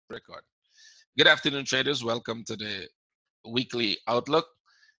Record. Good afternoon, traders. Welcome to the weekly outlook.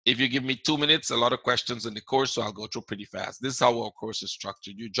 If you give me 2 minutes, a lot of questions in the course, so I'll go through pretty fast. This is how our course is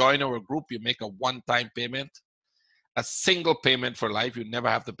structured. You join our group, you make a one-time payment, a single payment for life. You never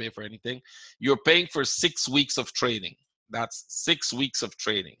have to pay for anything. You're paying for 6 weeks of training. That's 6 weeks of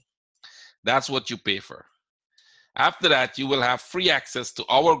training. That's what you pay for. After that, you will have free access to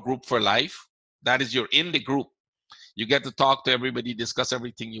our group for life. That is, you're in the group. You get to talk to everybody, discuss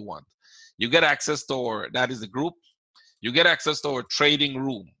everything you want. You get access to our, that is the group. You get access to our trading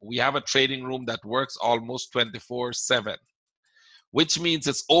room. We have a trading room that works almost 24/7, which means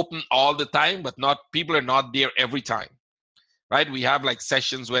it's open all the time, but people are not there every time, right? We have like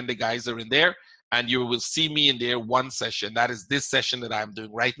sessions when the guys are in there, and you will see me in there one session. That is this session that I'm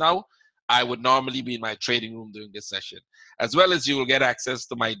doing right now. I would normally be in my trading room doing this session, as well as you will get access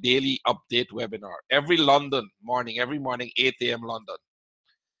to my daily update webinar. Every morning, 8 a.m. London.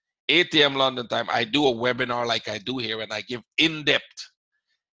 8 a.m. London time, I do a webinar like I do here, and I give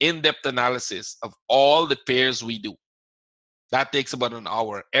in-depth analysis of all the pairs we do. That takes about an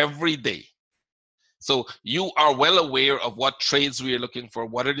hour every day. So you are well aware of what trades we are looking for,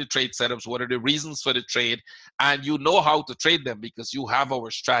 what are the trade setups, what are the reasons for the trade, and you know how to trade them because you have our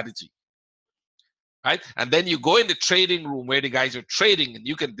strategy. Right? And then you go in the trading room where the guys are trading, and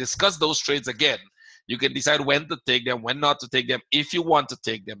you can discuss those trades again. You can decide when to take them, when not to take them, if you want to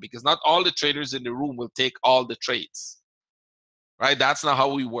take them, because not all the traders in the room will take all the trades. Right? That's not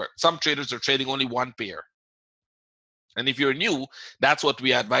how we work. Some traders are trading only one pair. And if you're new, that's what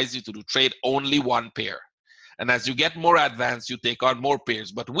we advise you to do. Trade only one pair. And as you get more advanced, you take on more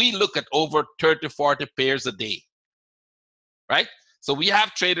pairs. But we look at over 30, 40 pairs a day. Right? So we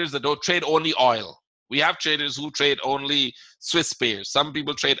have traders that don't trade only oil. We have traders who trade only Swiss pairs. Some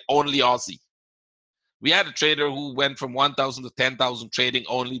people trade only Aussie. We had a trader who went from 1,000 to 10,000 trading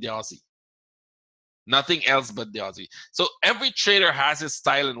only the Aussie. Nothing else but the Aussie. So every trader has his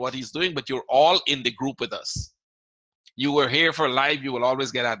style and what he's doing, but you're all in the group with us. You were here for live, you will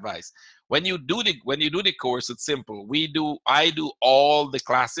always get advice. When you do the course, it's simple. I do all the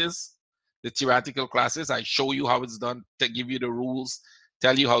classes, the theoretical classes. I show you how it's done, to give you the rules,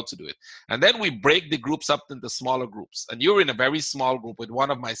 tell you how to do it. And then we break the groups up into smaller groups. And you're in a very small group with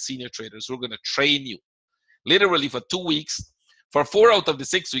one of my senior traders who are going to train you. Literally for 2 weeks. For 4 out of the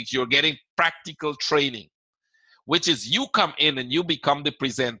 6 weeks, you're getting practical training, which is you come in and you become the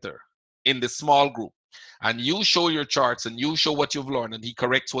presenter in the small group. And you show your charts and you show what you've learned, and he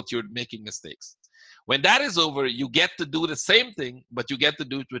corrects what you're making mistakes. When that is over, you get to do the same thing, but you get to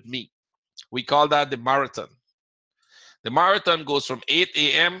do it with me. We call that the marathon. The marathon goes from 8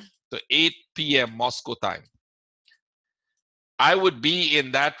 a.m. to 8 p.m. Moscow time. I would be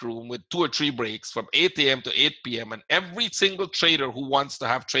in that room with 2 or 3 breaks from 8 a.m. to 8 p.m. And every single trader who wants to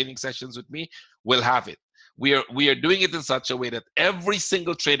have training sessions with me will have it. We are doing it in such a way that every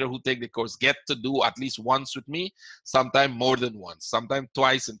single trader who take the course get to do at least once with me, sometime more than once, sometime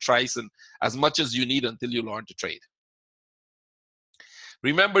twice and thrice, and as much as you need until you learn to trade.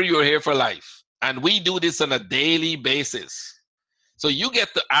 Remember, you're here for life, and we do this on a daily basis. So you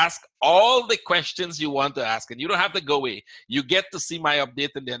get to ask all the questions you want to ask, and you don't have to go away. You get to see my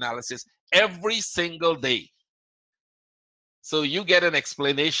update and the analysis every single day. So you get an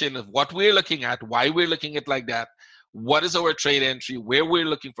explanation of what we're looking at, why we're looking at like that, what is our trade entry, where we're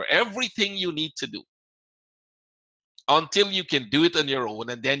looking for, everything you need to do until you can do it on your own,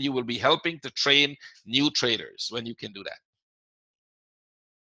 and then you will be helping to train new traders when you can do that.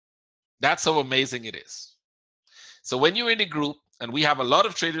 That's how amazing it is. So when you're in a group, and we have a lot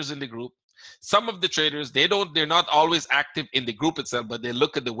of traders in the group, some of the traders, they're not always active in the group itself, but they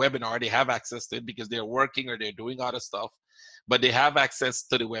look at the webinar, they have access to it because they're working or they're doing other stuff, but they have access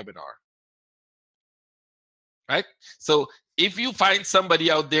to the webinar. Right? So if you find somebody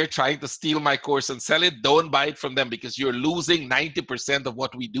out there trying to steal my course and sell it, don't buy it from them, because you're losing 90% of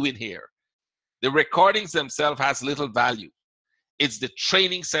what we do in here. The recordings themselves has little value. It's the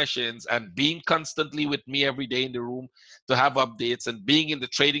training sessions and being constantly with me every day in the room to have updates, and being in the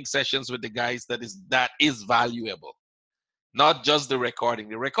trading sessions with the guys that is valuable. Not just the recording.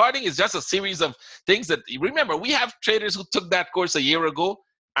 The recording is just a series of things that, remember, we have traders who took that course a year ago,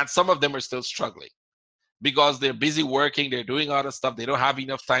 and some of them are still struggling because they're busy working, they're doing other stuff, they don't have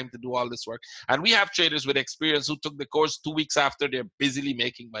enough time to do all this work. And we have traders with experience who took the course 2 weeks after they're busily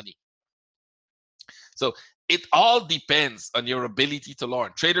making money. So it all depends on your ability to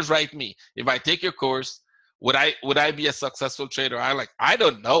learn. Traders write me, if I take your course, would I be a successful trader? I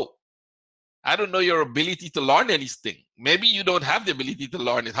don't know. I don't know your ability to learn anything. Maybe you don't have the ability to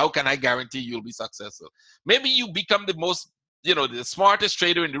learn it. How can I guarantee you'll be successful? Maybe you become the most the smartest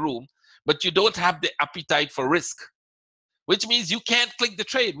trader in the room, but you don't have the appetite for risk, which means you can't click the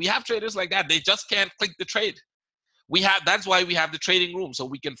trade. We have traders like that. They just can't click the trade. That's why we have the trading room, so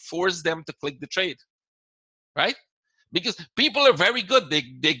we can force them to click the trade, right? Because people are very good.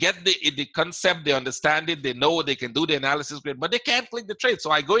 They get the concept, they understand it, they know they can do the analysis great, but they can't click the trade.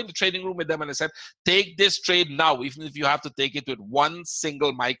 So I go in the trading room with them and I said, take this trade now, even if you have to take it with one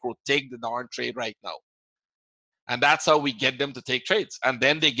single micro, take the darn trade right now. And that's how we get them to take trades. And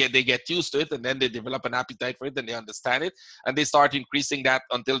then they get used to it, and then they develop an appetite for it, and they understand it, and they start increasing that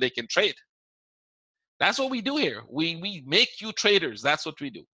until they can trade. That's what we do here. We make you traders. That's what we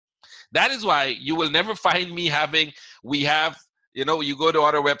do. That is why you will never find me you go to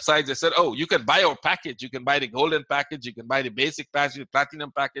other websites, they said, oh, you can buy our package. You can buy the golden package. You can buy the basic package, the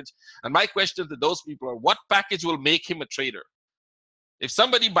platinum package. And my question to those people are, what package will make him a trader? If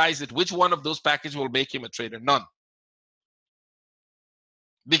somebody buys it, which one of those packages will make him a trader? None.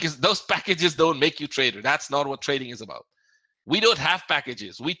 Because those packages don't make you a trader. That's not what trading is about. We don't have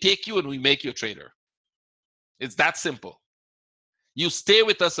packages. We take you and we make you a trader. It's that simple. You stay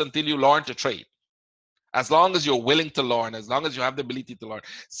with us until you learn to trade. As long as you're willing to learn, as long as you have the ability to learn.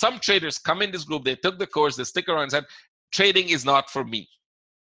 Some traders come in this group, they took the course, they stick around and said, trading is not for me.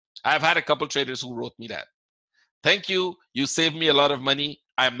 I've had a couple traders who wrote me that. Thank you. You saved me a lot of money.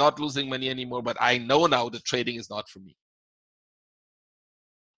 I'm not losing money anymore, but I know now that trading is not for me.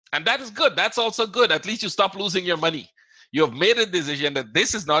 And that is good. That's also good. At least you stop losing your money. You have made a decision that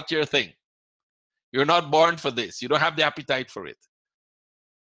this is not your thing. You're not born for this. You don't have the appetite for it.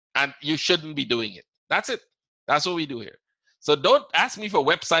 And you shouldn't be doing it. That's it. That's what we do here. So don't ask me for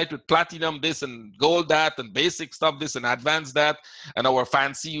a website with platinum this and gold that and basic stuff this and advanced that and our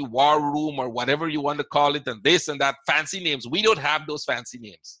fancy war room or whatever you want to call it and this and that fancy names. We don't have those fancy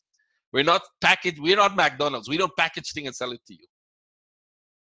names. We're not McDonald's. We don't package things and sell it to you.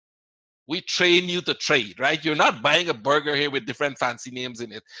 We train you to trade, right? You're not buying a burger here with different fancy names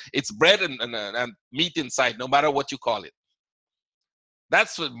in it. It's bread and meat inside, no matter what you call it.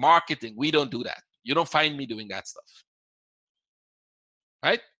 That's what marketing. We don't do that. You don't find me doing that stuff.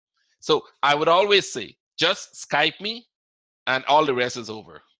 Right? So I would always say, just Skype me and all the rest is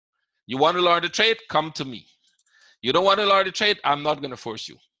over. You want to learn to trade? Come to me. You don't want to learn to trade? I'm not going to force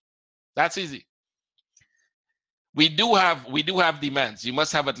you. That's easy. We do have demands. You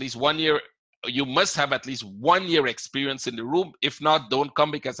must have at least 1 year. You must have at least 1 year experience in the room. If not, don't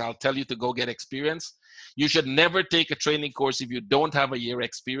come because I'll tell you to go get experience. You should never take a training course if you don't have a year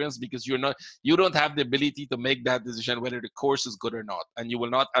experience because you don't have the ability to make that decision whether the course is good or not, and you will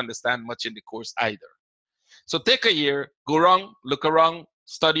not understand much in the course either. So take a year, go around, look around,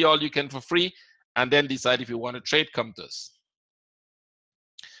 study all you can for free, and then decide if you want to trade. Come to us.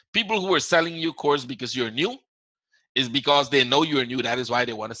 People who are selling you course because you're new is because they know you're new. That is why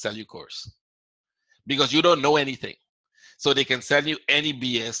they want to sell you course. Because you don't know anything. So they can sell you any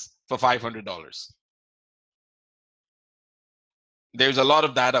BS for $500. There's a lot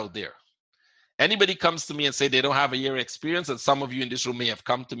of that out there. Anybody comes to me and say they don't have a year experience, and some of you in this room may have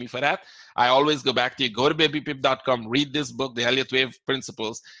come to me for that, I always go back to you. Go to babypip.com, read this book, The Elliott Wave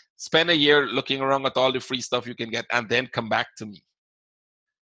Principles, spend a year looking around at all the free stuff you can get, and then come back to me.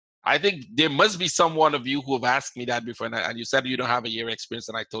 I think there must be some one of you who have asked me that before, and you said you don't have a year experience,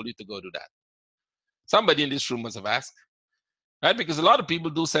 and I told you to go do that. Somebody in this room must have asked, right? Because a lot of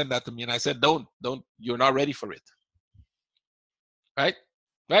people do send that to me, and I said, don't, you're not ready for it.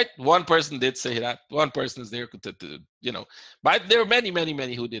 Right? One person did say that. One person is there to but there are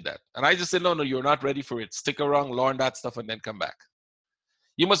many who did that. And I just said, no, you're not ready for it. Stick around, learn that stuff, and then come back.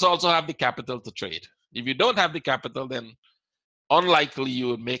 You must also have the capital to trade. If you don't have the capital, then unlikely you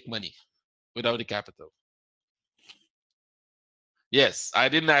will make money without the capital. Yes, I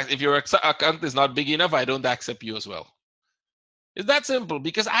didn't ask. If your account is not big enough, I don't accept you as well. It's that simple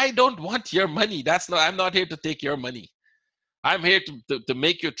because I don't want your money. I'm not here to take your money. I'm here to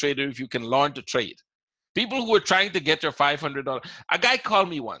make you a trader if you can learn to trade. People who are trying to get your $500. A guy called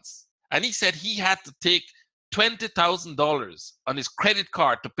me once and he said he had to take $20,000 on his credit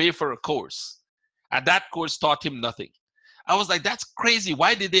card to pay for a course. And that course taught him nothing. I was like, that's crazy.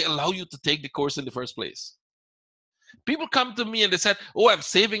 Why did they allow you to take the course in the first place? People come to me and they said, oh, I'm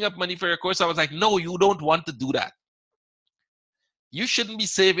saving up money for your course. I was like, no, you don't want to do that. You shouldn't be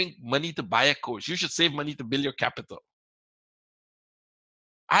saving money to buy a course. You should save money to build your capital.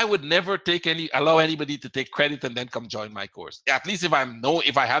 I would never allow anybody to take credit and then come join my course. At least if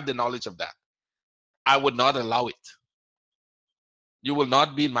I have the knowledge of that, I would not allow it. You will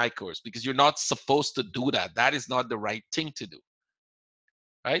not be in my course because you're not supposed to do that. That is not the right thing to do.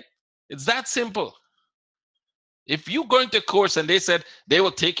 Right? It's that simple. If you go into a course and they said they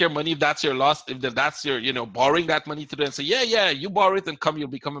will take your money if that's your loss, if that's your, borrowing that money to them and say, yeah, you borrow it and come, you'll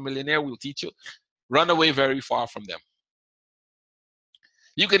become a millionaire, we'll teach you. Run away very far from them.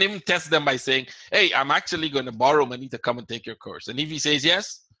 You can even test them by saying, hey, I'm actually going to borrow money to come and take your course. And if he says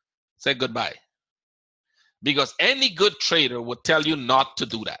yes, say goodbye. Because any good trader would tell you not to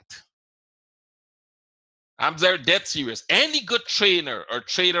do that. I'm dead serious. Any good trainer or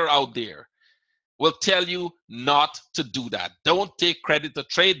trader out there will tell you not to do that. Don't take credit to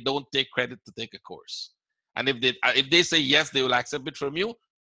trade. Don't take credit to take a course. And if they say yes, they will accept it from you,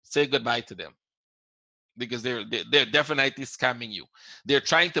 say goodbye to them. Because they're definitely scamming you. They're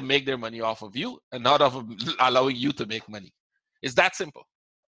trying to make their money off of you and not off of allowing you to make money. It's that simple.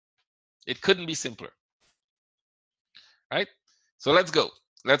 It couldn't be simpler. Right? So let's go.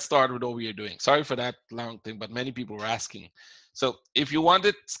 Let's start with what we are doing. Sorry for that long thing, but many people were asking. So if you want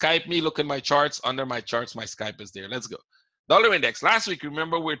it, Skype me, look at my charts. Under my charts, my Skype is there. Let's go. Dollar index. Last week,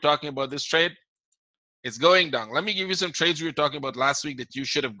 remember we were talking about this trade? It's going down. Let me give you some trades we were talking about last week that you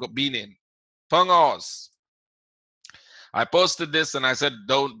should have been in. Pong Oz. I posted this and I said,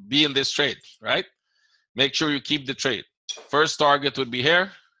 don't be in this trade, right? Make sure you keep the trade. First target would be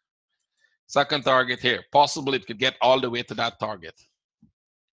here. Second target here. Possible it could get all the way to that target.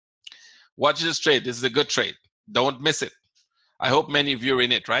 Watch this trade. This is a good trade. Don't miss it. I hope many of you are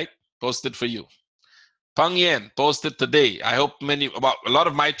in it, right? Posted for you. Peng Yen posted today. I hope a lot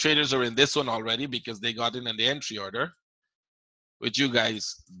of my traders are in this one already because they got in the entry order, which you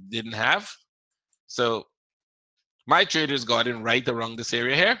guys didn't have. So my traders got in right around this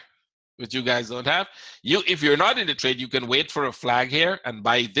area here, which you guys don't have. If you're not in the trade, you can wait for a flag here and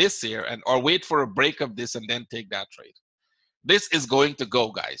buy this here, or wait for a break of this and then take that trade. This is going to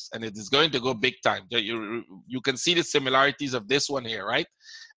go, guys, and it is going to go big time. You can see the similarities of this one here, right?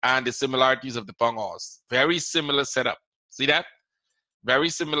 And the similarities of the Peng Oz. Very similar setup. See that? Very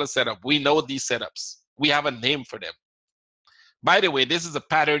similar setup. We know these setups. We have a name for them. By the way, this is a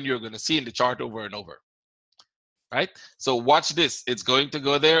pattern you're going to see in the chart over and over. Right? So watch this. It's going to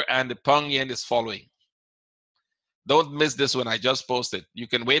go there, and the Peng Yen is following. Don't miss this one. I just posted. You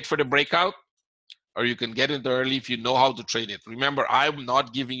can wait for the breakout, or you can get into early if you know how to trade it. Remember, I'm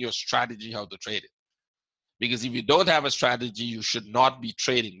not giving you a strategy how to trade it. Because if you don't have a strategy, you should not be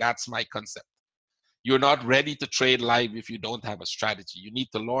trading. That's my concept. You're not ready to trade live if you don't have a strategy. You need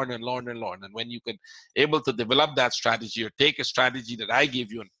to learn and learn and learn. And when you can able to develop that strategy or take a strategy that I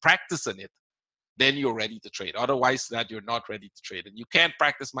give you and practice on it, then you're ready to trade. Otherwise, that you're not ready to trade. And you can't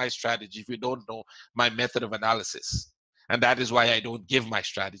practice my strategy if you don't know my method of analysis. And that is why I don't give my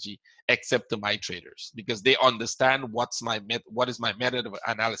strategy except to my traders, because they understand what is my method of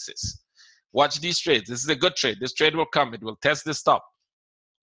analysis. Watch these trades. This is a good trade. This trade will come. It will test this stop.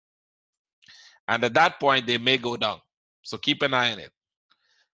 And at that point, they may go down. So keep an eye on it.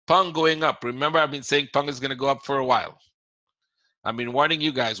 Peng going up. Remember, I've been saying Peng is going to go up for a while. I've been warning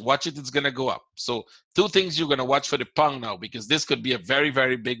you guys. Watch it. It's going to go up. So two things you're going to watch for the Peng now, because this could be a very,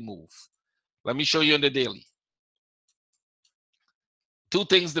 very big move. Let me show you on the daily. Two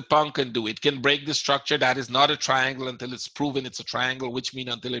things the Peng can do. It can break the structure that is not a triangle until it's proven it's a triangle, which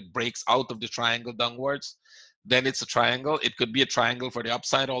means until it breaks out of the triangle downwards, then it's a triangle. It could be a triangle for the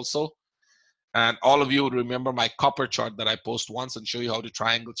upside also. And all of you would remember my copper chart that I post once and show you how the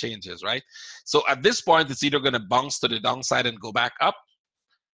triangle changes, right? So at this point, it's either going to bounce to the downside and go back up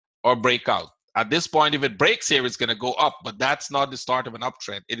or break out. At this point, if it breaks here, it's going to go up, but that's not the start of an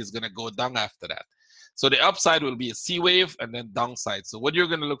uptrend. It is going to go down after that. So the upside will be a C wave and then downside. So what you're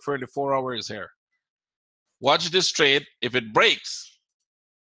going to look for in the 4 hours here. Watch this trade. If it breaks,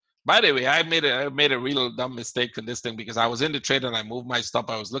 by the way, I made a real dumb mistake in this thing because I was in the trade and I moved my stop.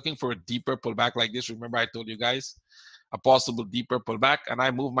 I was looking for a deeper pullback like this. Remember I told you guys a possible deeper pullback, and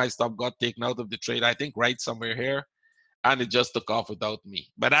I moved my stop, got taken out of the trade, I think right somewhere here, and it just took off without me.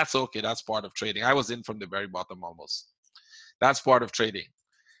 But that's okay. That's part of trading. I was in from the very bottom almost. That's part of trading.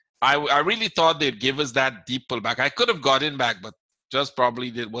 I really thought they'd give us that deep pullback. I could have got in back, but just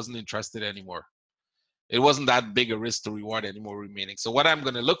probably wasn't interested anymore. It wasn't that big a risk to reward anymore remaining. So what I'm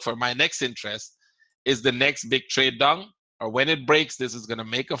going to look for, my next interest, is the next big trade down, or when it breaks, this is going to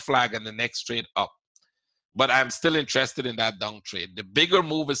make a flag and the next trade up. But I'm still interested in that down trade. The bigger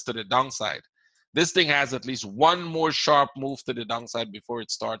move is to the downside. This thing has at least one more sharp move to the downside before it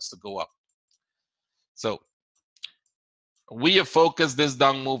starts to go up. So we have focused this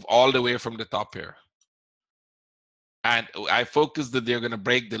down move all the way from the top here. And I focused that they're going to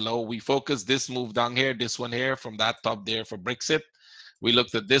break the low. We focused this move down here, this one here, from that top there for Brexit. We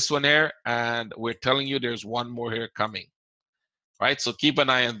looked at this one here, and we're telling you there's one more here coming. right? So keep an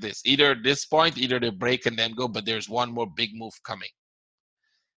eye on this. Either at this point, either they break and then go, but there's one more big move coming.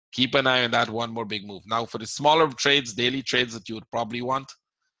 Keep an eye on that one more big move. Now for the smaller trades, daily trades that you would probably want,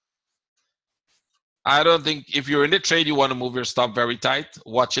 I don't think if you're in the trade, you want to move your stop very tight.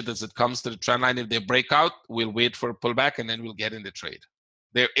 Watch it as it comes to the trend line. If they break out, we'll wait for a pullback and then we'll get in the trade.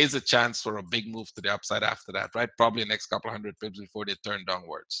 There is a chance for a big move to the upside after that, right? Probably the next couple hundred pips before they turn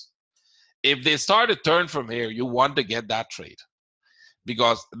downwards. If they start to turn from here, you want to get that trade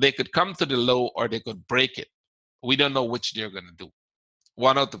because they could come to the low or they could break it. We don't know which they're going to do.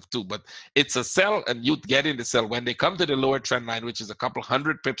 One out of two, but it's a sell and you get in the sell when they come to the lower trend line, which is a couple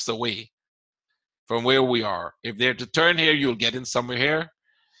hundred pips away from where we are. If they're to turn here, you'll get in somewhere here.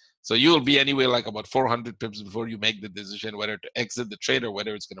 So you'll be anywhere like about 400 pips before you make the decision whether to exit the trade or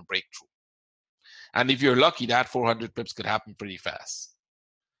whether it's going to break through. And if you're lucky, that 400 pips could happen pretty fast,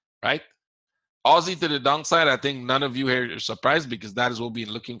 right? Aussie to the downside, I think none of you here are surprised because that is what we've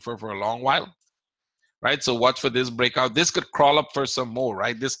been looking for a long while, right? So watch for this breakout. This could crawl up for some more,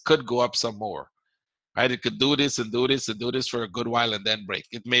 right? This could go up some more. Right, it could do this and do this and do this for a good while and then break.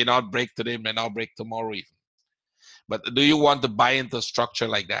 It may not break today, it may not break tomorrow even. But do you want to buy into a structure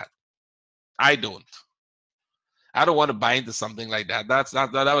like that? I don't. I don't want to buy into something like that.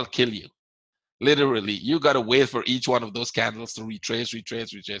 That will kill you. Literally, you got to wait for each one of those candles to retrace.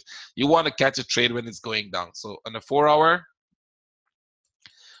 You want to catch a trade when it's going down. So on a 4 hour,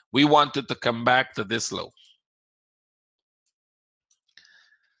 we want it to come back to this low.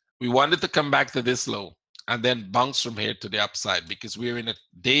 We wanted to come back to this low and then bounce from here to the upside because we're in a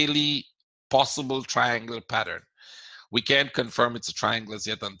daily possible triangle pattern. We can't confirm it's a triangle as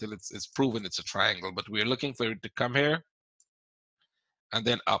yet until it's proven it's a triangle, but we're looking for it to come here and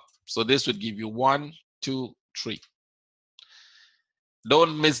then up. So this would give you 1, 2, 3.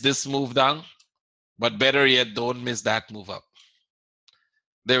 Don't miss this move down, but better yet, don't miss that move up.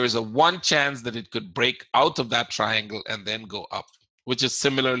 There is a 1 chance that it could break out of that triangle and then go up, which is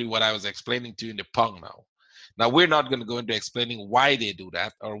similarly what I was explaining to you in the Pong now. Now, we're not going to go into explaining why they do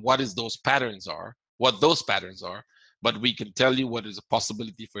that or what those patterns are, but we can tell you what is a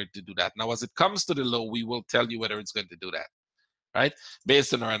possibility for it to do that. Now, as it comes to the low, we will tell you whether it's going to do that, right?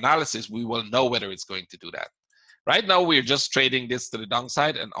 Based on our analysis, we will know whether it's going to do that. Right now, we're just trading this to the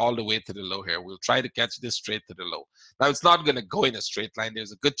downside and all the way to the low here. We'll try to catch this straight to the low. Now, it's not going to go in a straight line.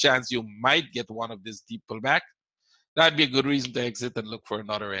 There's a good chance you might get one of this deep pullback. That'd be a good reason to exit and look for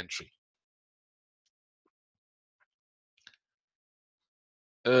another entry.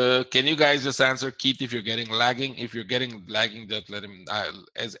 Can you guys just answer, Keith, if you're getting lagging? If you're getting lagging, just let him.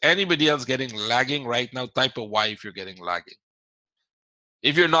 Is anybody else getting lagging right now? Type a Y if you're getting lagging.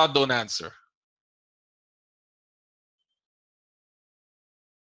 If you're not, don't answer.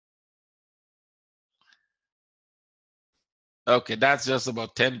 Okay, that's just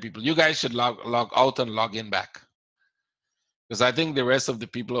about 10 people. You guys should log out and log in back. Because I think the rest of the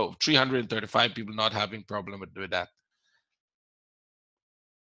people, 335 people, not having problem with that.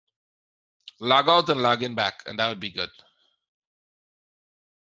 Log out and log in back, and that would be good.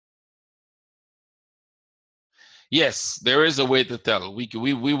 Yes, there is a way to tell. We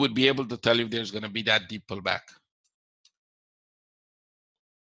would be able to tell if there's going to be that deep pullback.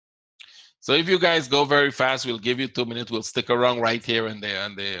 So if you guys go very fast, we'll give you 2 minutes. We'll stick around right here on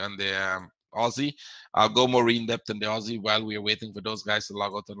the Aussie. I'll go more in depth in the Aussie while we are waiting for those guys to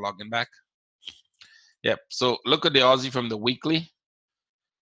log out and log in back. Yep. So look at the Aussie from the weekly.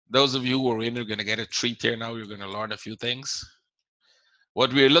 Those of you who are in are going to get a treat here now. You're going to learn a few things.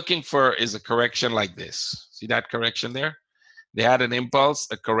 What we're looking for is a correction like this. See that correction there? They had an impulse,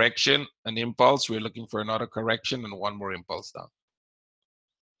 a correction, an impulse. We're looking for another correction and one more impulse down.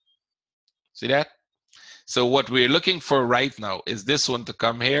 See that? So what we're looking for right now is this one to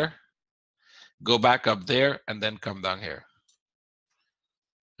come here, go back up there, and then come down here.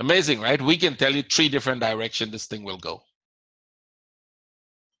 Amazing, right? We can tell you 3 different directions this thing will go.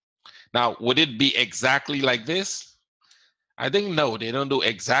 Now, would it be exactly like this? I think no, they don't do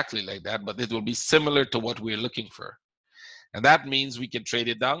exactly like that, but it will be similar to what we're looking for. And that means we can trade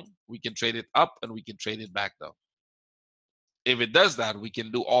it down, we can trade it up, and we can trade it back down. If it does that, we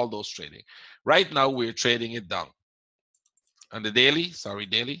can do all those trading. Right now, we're trading it down. On the daily,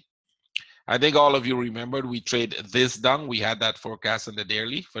 I think all of you remembered we trade this down. We had that forecast on the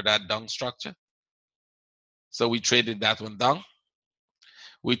daily for that down structure. So we traded that one down.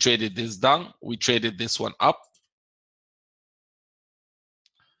 We traded this down. We traded this one up.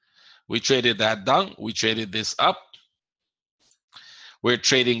 We traded that down. We traded this up. We're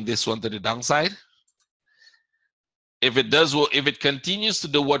trading this one to the downside. If it does, if it continues to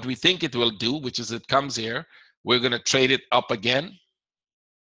do what we think it will do, which is it comes here, We're going to trade it up again,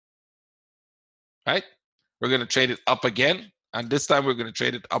 right? We're going to trade it up again. And this time we're going to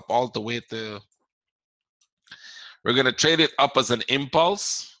trade it up all the way to, we're going to trade it up as an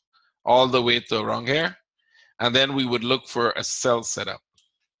impulse all the way to around here. And then we would look for a sell setup,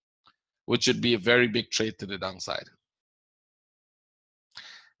 which would be a very big trade to the downside.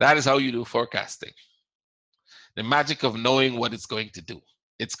 That is how you do forecasting. The magic of knowing what it's going to do.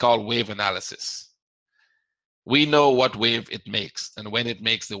 It's called wave analysis. We know what wave it makes and when it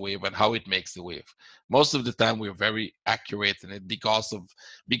makes the wave and how it makes the wave. Most of the time we're very accurate in it because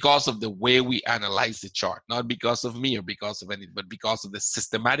of the way we analyze the chart, not because of me or because of anything, but because of the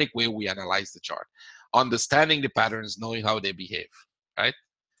systematic way we analyze the chart. Understanding the patterns, knowing how they behave, right?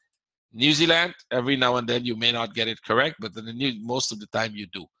 New Zealand, every now and then you may not get it correct, but most of the time you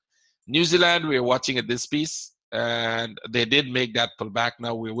do. New Zealand, we're watching at this piece and they did make that pullback.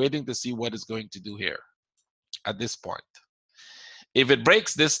 Now we're waiting to see what it's going to do here. At this point, if it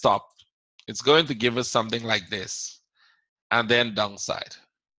breaks this top, it's going to give us something like this and then downside,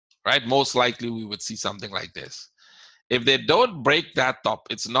 right? Most likely we would see something like this. If they don't break that top,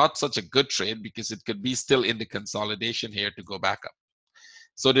 it's not such a good trade because it could be still in the consolidation here to go back up.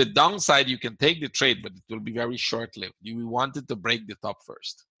 So the downside, you can take the trade, but it will be very short-lived. You wanted to break the top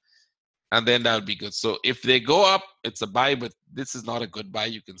first, and then that would be good. So if they go up, it's a buy, but this is not a good buy.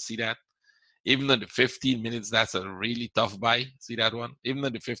 You can see that. Even on the 15 minutes, that's a really tough buy. See that one? Even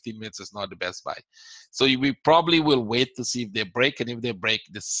on the 15 minutes, it's not the best buy. So we probably will wait to see if they break, and if they break,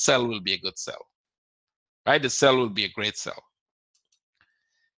 the sell will be a good sell. Right? The sell will be a great sell.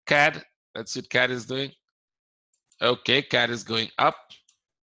 CAD, let's see what CAD is doing. Okay, CAD is going up.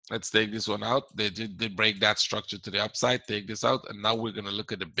 Let's take this one out. They did break that structure to the upside. Take this out, and now we're going to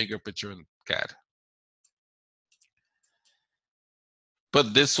look at the bigger picture in CAD.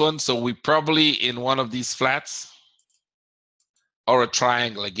 Put this one, so we probably in one of these flats or a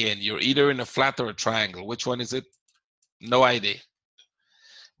triangle. Again, you're either in a flat or a triangle. Which one is it? No idea.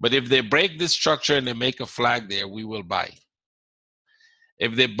 But if they break this structure and they make a flag there, we will buy.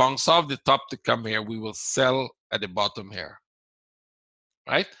 If they bounce off the top to come here, we will sell at the bottom here.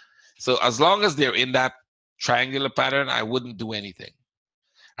 Right? So as long as they're in that triangular pattern, I wouldn't do anything.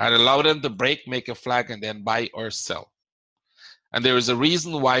 I'd allow them to break, make a flag, and then buy or sell. And there is a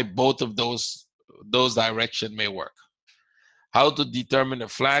reason why both of those directions may work. How to determine a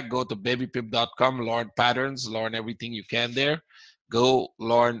flag? Go to babypip.com, learn patterns, learn everything you can there. Go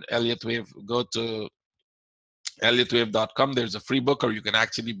learn Elliott Wave. Go to elliottwave.com. There's a free book, or you can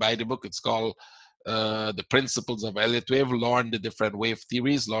actually buy the book. It's called The Principles of Elliott Wave. Learn the different wave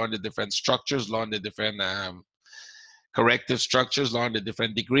theories, learn the different structures, learn the different corrective structures, learn the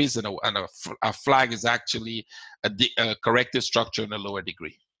different degrees, and a flag is actually a corrective structure in a lower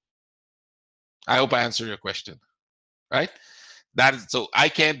degree. I hope I answered your question, right? That is, so I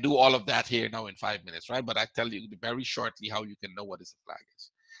can't do all of that here now in 5 minutes, right? But I tell you very shortly how you can know what is a flag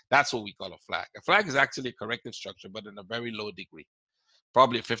is. That's what we call a flag. A flag is actually a corrective structure, but in a very low degree.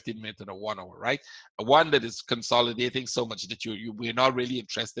 Probably a 15-minute and a 1 hour, right? A one that is consolidating so much that we're not really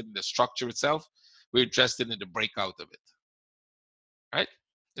interested in the structure itself. We're interested in the breakout of it, right?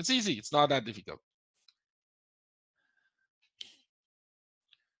 It's easy. It's not that difficult.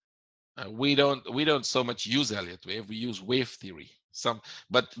 We don't so much use Elliott wave. We use wave theory.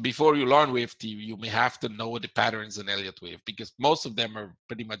 But before you learn wave theory, you may have to know the patterns in Elliott wave because most of them are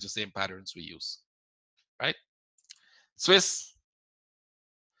pretty much the same patterns we use, right? Swiss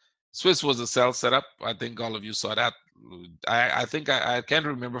was a sell setup. I think all of you saw that. I think I can't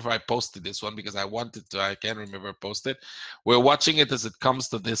remember if I posted this one because I wanted to. I can't remember if I posted. We're watching it as it comes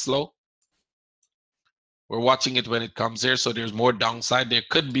to this low. We're watching it when it comes here, so there's more downside. There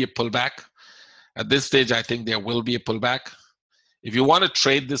could be a pullback. At this stage, I think there will be a pullback. If you want to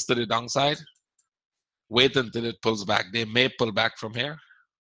trade this to the downside, wait until it pulls back. They may pull back from here.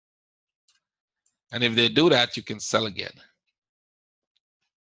 And if they do that, you can sell again.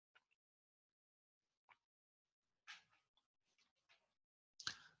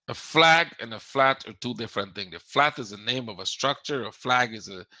 A flag and a flat are two different things. The flat is the name of a structure. A flag is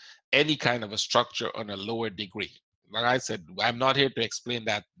any kind of a structure on a lower degree. Like I said, I'm not here to explain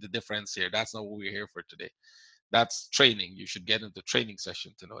the difference here. That's not what we're here for today. That's training. You should get into training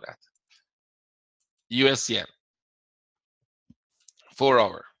session to know that. US yen, 4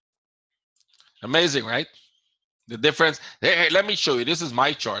 hour. Amazing, right? The difference. Hey, let me show you. This is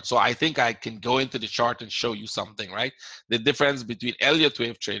my chart. So I think I can go into the chart and show you something, right? The difference between Elliott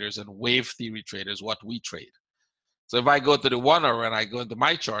wave traders and wave theory traders, what we trade. So if I go to the 1 hour and I go into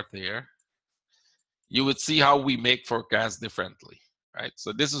my chart here, you would see how we make forecasts differently, right?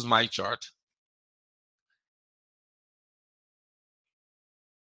 So this is my chart.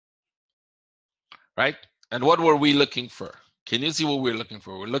 right? And what were we looking for? Can you see what we're looking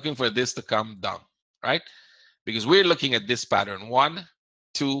for? We're looking for this to come down, right? Because we're looking at this pattern, 1,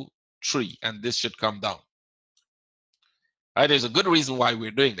 2, 3, and this should come down. Right? There's a good reason why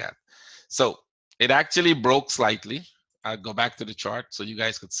we're doing that. So it actually broke slightly. I'll go back to the chart so you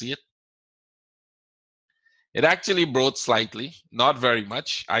guys could see it. It actually broke slightly, not very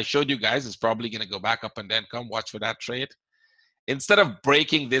much. I showed you guys it's probably going to go back up and then come. Watch for that trade. Instead of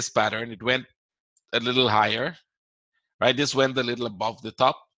breaking this pattern, it went a little higher, right? This went a little above the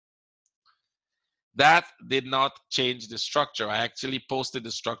top. That did not change the structure. I actually posted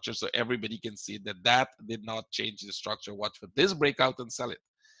the structure so everybody can see that did not change the structure. Watch for this breakout and sell it,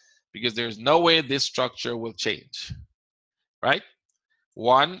 because there's no way this structure will change, right?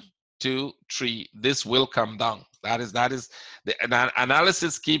 1, 2, 3, this will come down. That is the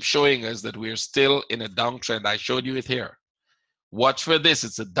analysis keeps showing us that we're still in a downtrend. I showed you it here. Watch for this,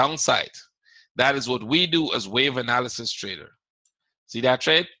 it's a downside. That is what we do as wave analysis trader. See that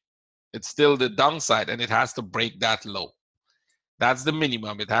trade? It's still the downside and it has to break that low. That's the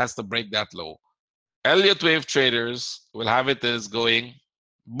minimum, it has to break that low. Elliott wave traders will have it as going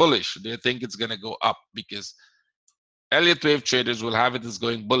bullish. They think it's gonna go up because Elliott wave traders will have it as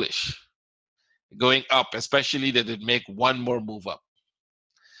going bullish, going up, especially that it make one more move up.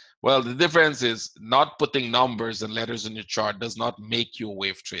 Well, the difference is not putting numbers and letters in your chart does not make you a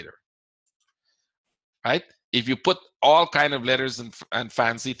wave trader, right? If you put all kind of letters and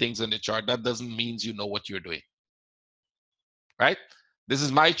fancy things on the chart, that doesn't mean you know what you're doing, right? This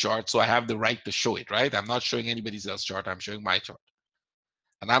is my chart, so I have the right to show it, right? I'm not showing anybody else's chart, I'm showing my chart.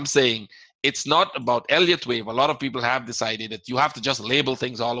 And I'm saying it's not about Elliott wave. A lot of people have this idea that you have to just label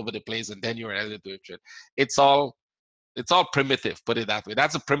things all over the place and then you're an Elliott wave trader. It's all primitive, put it that way.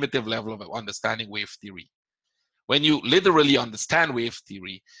 That's a primitive level of understanding wave theory. When you literally understand wave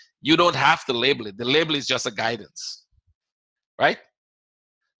theory, you don't have to label it. The label is just a guidance, right?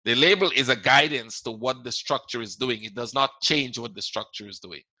 The label is a guidance to what the structure is doing. It does not change what the structure is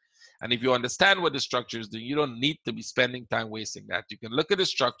doing. And if you understand what the structure is doing, you don't need to be spending time wasting that. You can look at the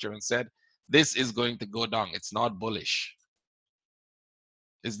structure and said, this is going to go down. It's not bullish.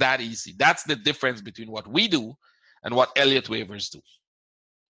 It's that easy. That's the difference between what we do and what Elliott wavers do.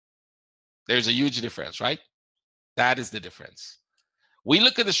 There's a huge difference, right? That is the difference. We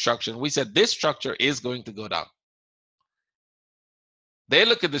look at the structure and we said, this structure is going to go down. They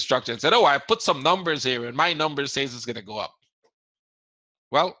look at the structure and said, oh, I put some numbers here and my number says it's going to go up.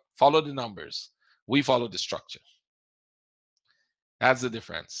 Well, follow the numbers. We follow the structure. That's the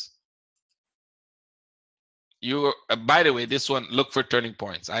difference. By the way, this one, look for turning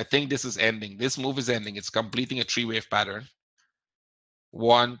points. I think this is ending. This move is ending. It's completing a 3-wave pattern.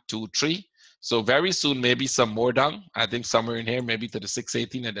 1, 2, 3. So very soon, maybe some more down. I think somewhere in here, maybe to the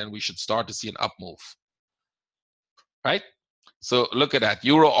 618, and then we should start to see an up move. Right? So look at that.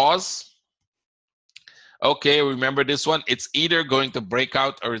 Euro Oz. Okay, remember this one. It's either going to break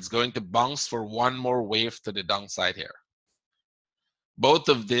out or it's going to bounce for one more wave to the downside here. Both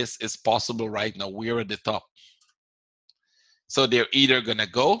of this is possible right now. We're at the top. So they're either going to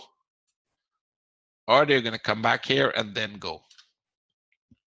go or they're going to come back here and then go.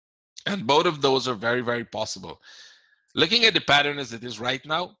 And both of those are very, very possible. Looking at the pattern as it is right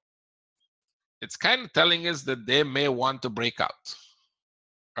now, it's kind of telling us that they may want to break out,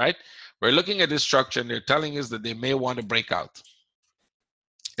 right? We're looking at this structure and they're telling us that they may want to break out.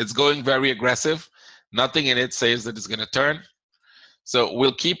 It's going very aggressive. Nothing in it says that it's going to turn. So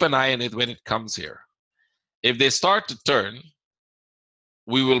we'll keep an eye on it when it comes here. If they start to turn,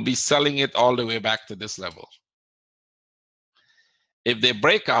 we will be selling it all the way back to this level. If they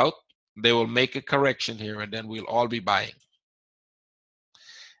break out, they will make a correction here and then we'll all be buying.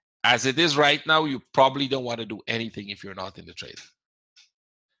 As it is right now, you probably don't want to do anything if you're not in the trade.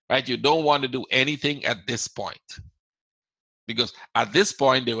 Right? You don't want to do anything at this point. Because at this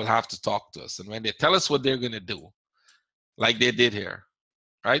point, they will have to talk to us. And when they tell us what they're going to do, like they did here,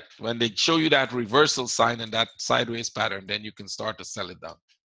 right? When they show you that reversal sign and that sideways pattern, then you can start to sell it down.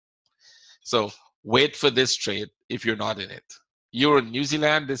 So wait for this trade if you're not in it. Euro in New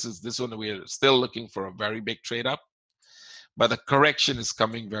Zealand, this one we're still looking for a very big trade up. But the correction is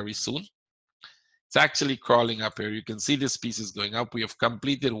coming very soon. It's actually crawling up here. You can see this piece is going up. We have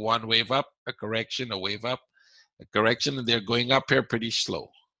completed one wave up, a correction, a wave up, a correction, and they're going up here pretty slow.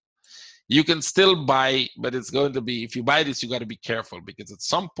 You can still buy, but it's going to be, if you buy this, you got to be careful because at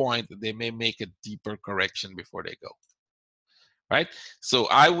some point they may make a deeper correction before they go. Right? So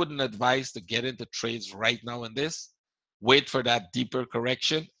I wouldn't advise to get into trades right now in this. Wait for that deeper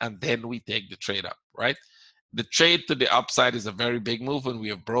correction, and then we take the trade up, right? The trade to the upside is a very big move, and we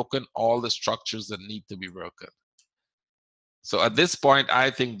have broken all the structures that need to be broken. So at this point, I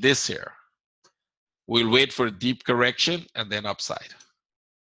think this here, we'll wait for a deep correction and then upside.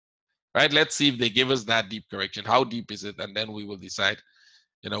 Right? Let's see if they give us that deep correction. How deep is it? And then we will decide,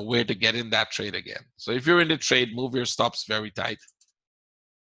 where to get in that trade again. So if you're in the trade, move your stops very tight.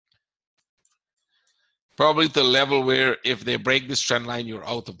 Probably to the level where if they break this trend line, you're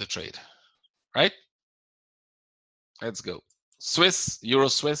out of the trade. Right? Let's go. Swiss, Euro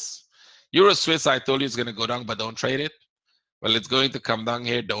Swiss. Euro Swiss, I told you it's going to go down, but don't trade it. Well, it's going to come down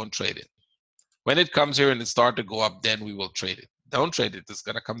here. Don't trade it. When it comes here and it starts to go up, then we will trade it. Don't trade it. It's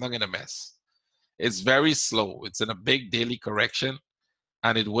going to come down in a mess. It's very slow. It's in a big daily correction,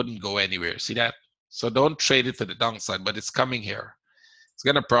 and it wouldn't go anywhere. See that? So don't trade it to the downside, but it's coming here. It's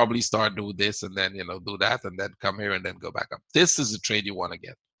going to probably start do this and then, do that and then come here and then go back up. This is the trade you want to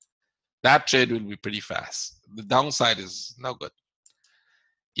get. That trade will be pretty fast. The downside is no good.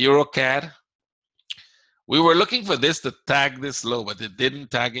 EuroCAD. We were looking for this to tag this low, but it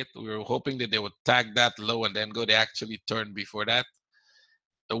didn't tag it. We were hoping that they would tag that low and then go. They actually turned before that.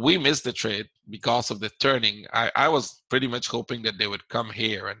 We missed the trade because of the turning. I was pretty much hoping that they would come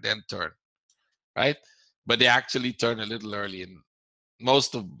here and then turn, right? But they actually turned a little early, and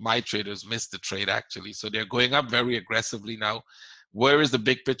most of my traders missed the trade actually. So they're going up very aggressively now. Where is the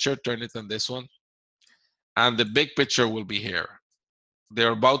big picture? Turn it on this one. And the big picture will be here.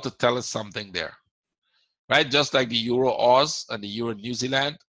 They're about to tell us something there, right? Just like the Euro Oz and the Euro New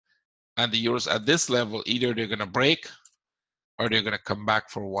Zealand and the Euros at this level, either they're going to break or they're going to come back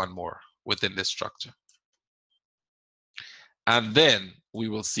for one more within this structure. And then we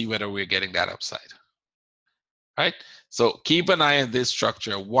will see whether we're getting that upside, right? So keep an eye on this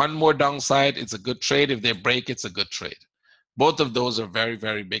structure. One more downside, it's a good trade. If they break, it's a good trade. Both of those are very,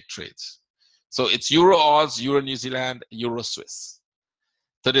 very big trades. So it's Euro Oz, Euro New Zealand, Euro Swiss.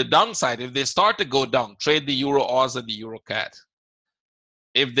 To the downside, if they start to go down, trade the Euro Oz and the Euro CAD.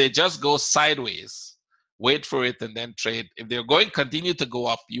 If they just go sideways, wait for it and then trade. If they're going to continue to go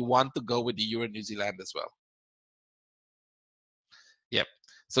up, you want to go with the Euro New Zealand as well. Yep.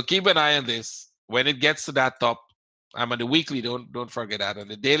 So keep an eye on this. When it gets to that top, I'm on the weekly, don't forget that. On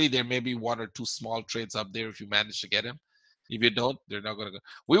the daily, there may be one or two small trades up there if you manage to get them. If you don't, they're not going to go.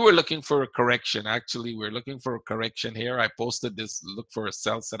 We were looking for a correction. Actually, we're looking for a correction here. I posted this, look for a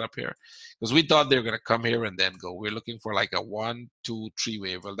sell setup here, because we thought they were going to come here and then go. We're looking for like a 1, 2, 3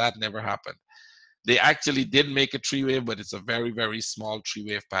 wave. Well, that never happened. They actually did make a 3 wave, but it's a very, very small 3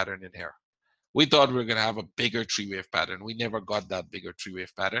 wave pattern in here. We thought we were going to have a bigger 3 wave pattern. We never got that bigger 3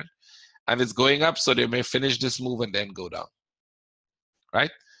 wave pattern. And it's going up, so they may finish this move and then go down, right?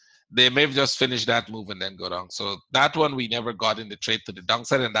 They may have just finished that move and then go down. So that one we never got in the trade to the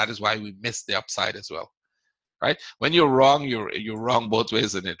downside, and that is why we missed the upside as well, right? When you're wrong, you're wrong both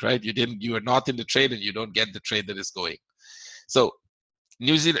ways in it, right? You are not in the trade and you don't get the trade that is going. So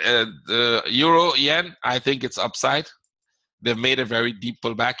New Zealand, the Euro Yen, I think it's upside. They've made a very deep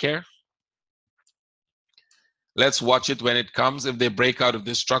pullback here. Let's watch it when it comes. If they break out of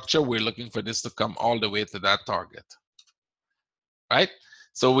this structure, we're looking for this to come all the way to that target, right?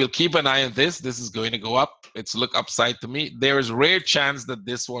 So we'll keep an eye on this. This is going to go up. It's look upside to me. There is rare chance that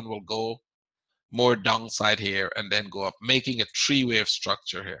this one will go more downside here and then go up, making a 3 wave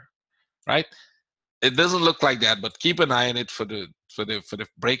structure here, right? It doesn't look like that, but keep an eye on it for the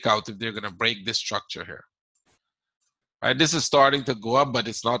breakout if they're going to break this structure here. Right, this is starting to go up, but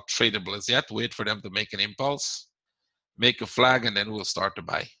it's not tradable as yet. Wait for them to make an impulse, make a flag, and then we'll start to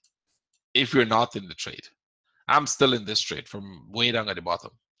buy. If you're not in the trade, I'm still in this trade from way down at the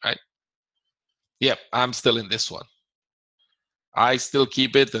bottom, right? Yep, I'm still in this one. I still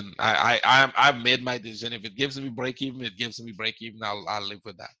keep it, and I've made my decision. If it gives me break even, it gives me break even. I'll live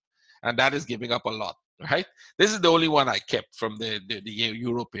with that, and that is giving up a lot, right? This is the only one I kept from the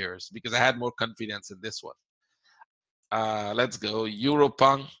Euro pairs because I had more confidence in this one. Let's go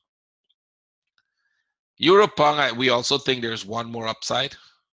EuroPong. EuroPong, we also think there's one more upside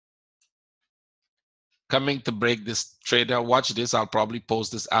coming to break this trade. Now watch this. I'll probably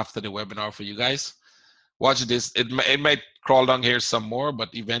post this after the webinar for you guys. Watch this. It might crawl down here some more, but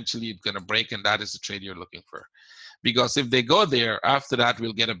eventually it's going to break, and that is the trade you're looking for. Because if they go there, after that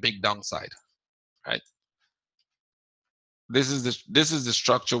we'll get a big downside, right? This is the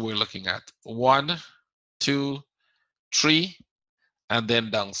structure we're looking at. 1, 2, 3, and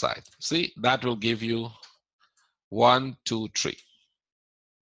then downside. See, that will give you 1, 2, 3.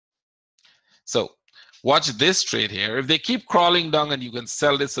 So watch this trade here. If they keep crawling down and you can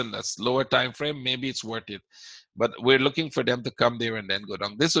sell this in a slower time frame, maybe it's worth it. But we're looking for them to come there and then go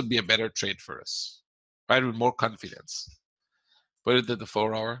down. This would be a better trade for us, right? With more confidence. Put it to the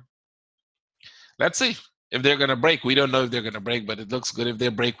 4 hour. Let's see if they're going to break. We don't know if they're going to break, but it looks good. If they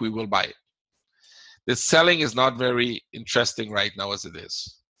break, we will buy it. The selling is not very interesting right now as it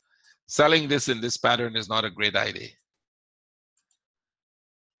is. Selling this in this pattern is not a great idea.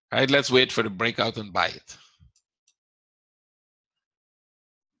 All right, let's wait for the breakout and buy it.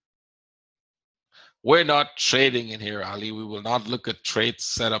 We're not trading in here, Ali. We will not look at trade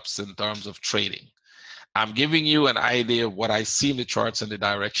setups in terms of trading. I'm giving you an idea of what I see in the charts and the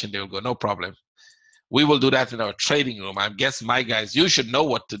direction they'll go. No problem. We will do that in our trading room. I guess my guys, you should know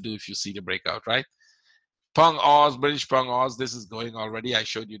what to do if you see the breakout, right? Pong Oz, British Pong Oz, this is going already. I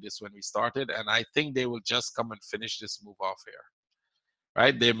showed you this when we started, and I think they will just come and finish this move off here,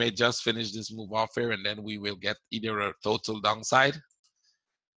 right? They may just finish this move off here, and then we will get either a total downside.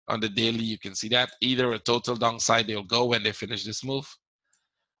 On the daily, you can see that. Either a total downside they'll go when they finish this move,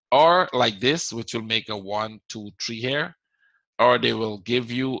 or like this, which will make a 1, 2, 3 here, or they will give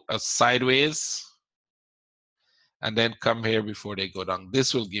you a sideways and then come here before they go down.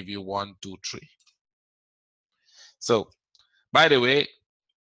 This will give you 1, 2, 3. So, by the way,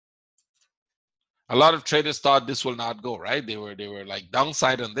 a lot of traders thought this will not go, right? They were like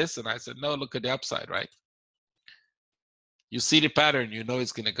downside on this, and I said, no, look at the upside, right? You see the pattern, you know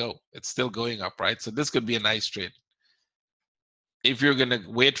it's going to go. It's still going up, right? So this could be a nice trade. If you're going to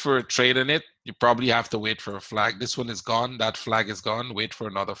wait for a trade on it, you probably have to wait for a flag. This one is gone. That flag is gone. Wait for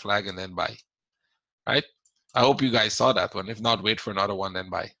another flag and then buy, right? I hope you guys saw that one. If not, wait for another one, then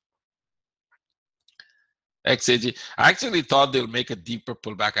buy. XAG. I actually thought they'll make a deeper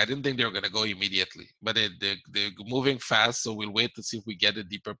pullback. I didn't think they were going to go immediately, but they're moving fast, so we'll wait to see if we get a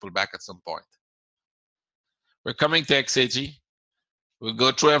deeper pullback at some point. We're coming to XAG. We'll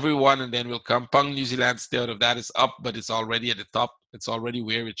go through everyone, and then we'll come. Pung New Zealand, stay out of that. Is up, but it's already at the top. It's already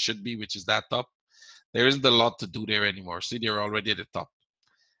where it should be, which is that top. There isn't a lot to do there anymore. See, they're already at the top.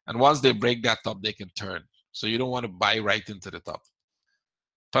 And once they break that top, they can turn. So you don't want to buy right into the top.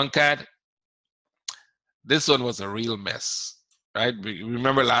 Punkad, this one was a real mess, right?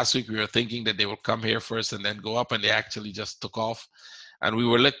 Remember last week we were thinking that they will come here first and then go up, and they actually just took off. And we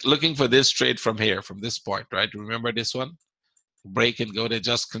were looking for this trade from here, from this point, right? Remember this one? Break and go. They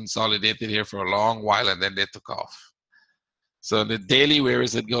just consolidated here for a long while, and then they took off. So the daily, where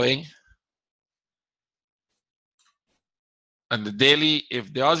is it going? And the daily,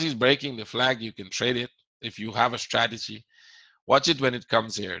 if the Aussie is breaking the flag, you can trade it if you have a strategy. Watch it when it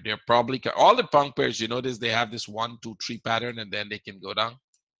comes here. They're probably, all the punk pairs, you notice they have this 1, 2, 3 pattern, and then they can go down.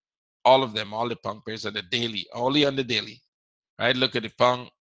 All of them, all the punk pairs are the daily, only on the daily. Right? Look at the punk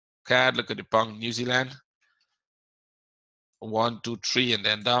CAD, look at the punk New Zealand. 1, 2, 3, and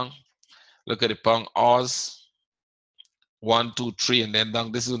then down. Look at the punk Oz. 1, 2, 3, and then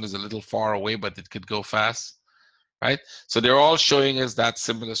down. This one is a little far away, but it could go fast. Right? So they're all showing us that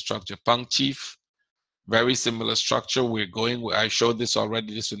similar structure. Punk Chief, very similar structure. We're going, I showed this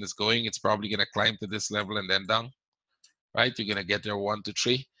already. This one is going. It's probably going to climb to this level and then down. Right? You're going to get there 1 to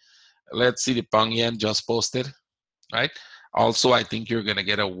 3. Let's see the Pung Yen just posted. Right? Also, I think you're going to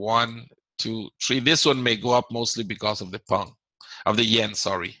get a 1, 2, 3. This one may go up mostly because of the Pung, of the Yen,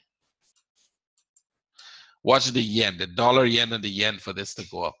 sorry. Watch the Yen, the dollar Yen and the Yen for this to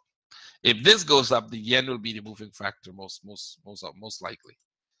go up. If this goes up, the Yen will be the moving factor most likely.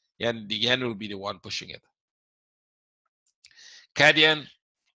 And the Yen will be the one pushing it. CAD Yen,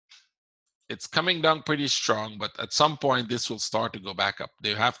 it's coming down pretty strong, but at some point this will start to go back up.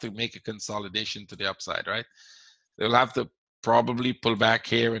 They have to make a consolidation to the upside, right? They'll have to probably pull back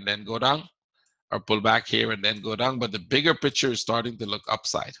here and then go down, or pull back here and then go down. But the bigger picture is starting to look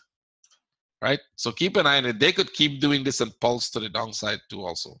upside, right? So keep an eye on it. They could keep doing this and pulse to the downside too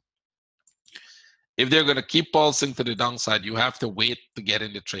also. If they're going to keep pulsing to the downside, you have to wait to get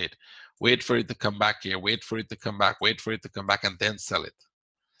in the trade. Wait for it to come back here. Wait for it to come back. Wait for it to come back, and then sell it.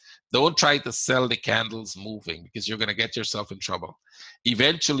 Don't try to sell the candles moving, because you're going to get yourself in trouble.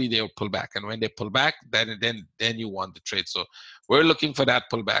 Eventually, they'll pull back. And when they pull back, then you want the trade. So we're looking for that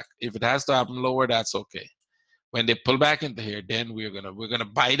pullback. If it has to happen lower, that's okay. When they pull back into here, then we're gonna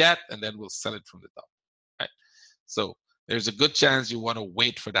buy that, and then we'll sell it from the top. Right? So there's a good chance you want to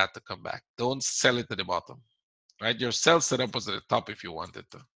wait for that to come back. Don't sell it at the bottom. Right? Your sell setup was at the top if you wanted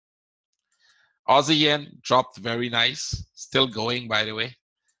to. Aussie Yen dropped very nice. Still going, by the way.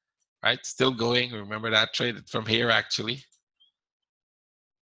 Right? Still going. Remember that trade from here, actually.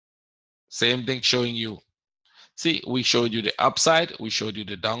 Same thing showing you. See, we showed you the upside, we showed you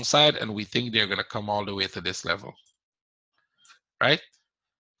the downside, and we think they're going to come all the way to this level. Right?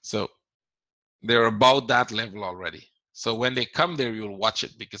 So they're about that level already. So when they come there, you'll watch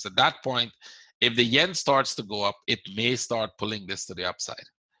it, because at that point, If the yen starts to go up, it may start pulling this to the upside.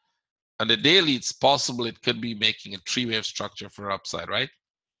 On the daily, it's possible it could be making a three-wave structure for upside, right?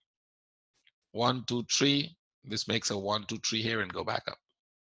 1, 2, 3. This makes a 1, 2, 3 here and go back up.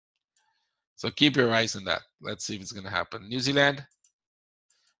 So keep your eyes on that. Let's see if it's going to happen. New Zealand.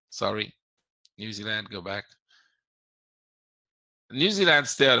 Sorry. New Zealand, go back. New Zealand,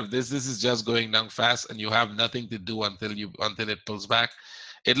 stay out of this. This is just going down fast, and you have nothing to do until it pulls back.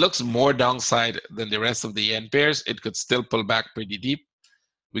 It looks more downside than the rest of the yen pairs. It could still pull back pretty deep.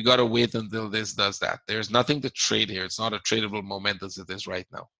 We got to wait until this does that. There's nothing to trade here. It's not a tradable moment as it is right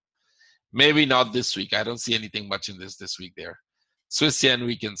now. Maybe not this week. I don't see anything much in this week there. Swiss yen,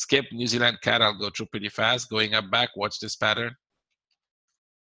 we can skip. New Zealand CAD, I'll go through pretty fast. Going up, back, watch this pattern.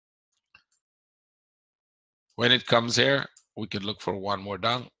 When it comes here, we could look for one more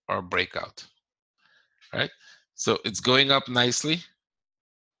down or a breakout. Right? So it's going up nicely.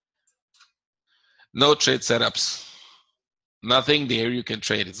 No trade setups. Nothing there you can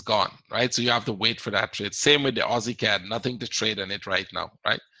trade. It's gone, right? So you have to wait for that trade. Same with the Aussie CAD. Nothing to trade on it right now,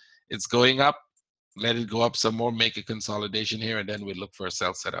 right? It's going up. Let it go up some more, make a consolidation here, and then we look for a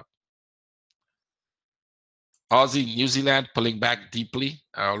sell setup. Aussie, New Zealand pulling back deeply.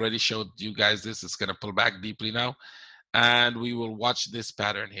 I already showed you guys this. It's going to pull back deeply now. And we will watch this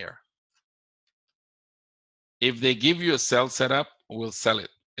pattern here. If they give you a sell setup, we'll sell it.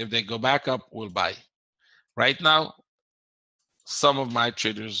 If they go back up, we'll buy. Right now, some of my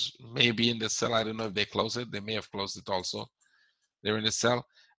traders may be in the sell. I don't know if they close it. They may have closed it also. They're in the sell.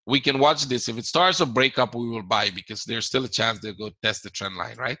 We can watch this. If it starts to break up, we will buy because there's still a chance they'll go test the trend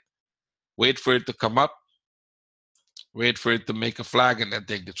line, right? Wait for it to come up. Wait for it to make a flag and then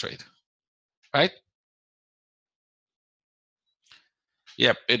take the trade, right?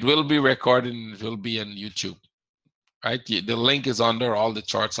 Yep, it will be recorded and it will be on YouTube, right? The link is under all the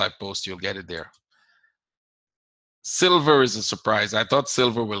charts I post. You'll get it there. Silver is a surprise. I thought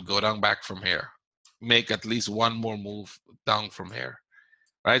silver will go down back from here, make at least one more move down from here,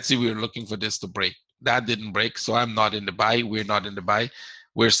 right? See, we were looking for this to break. That didn't break, so I'm not in the buy. We're not in the buy.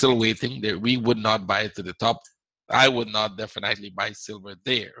 We're still waiting. We would not buy it to the top. I would not definitely buy silver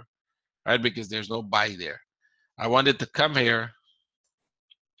there, right? Because there's no buy there. I wanted to come here,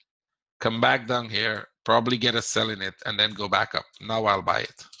 come back down here, probably get a sell in it, and then go back up. Now I'll buy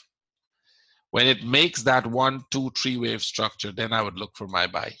it. When it makes that 1, 2, 3 wave structure, then I would look for my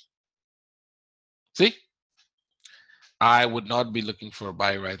buy. See? I would not be looking for a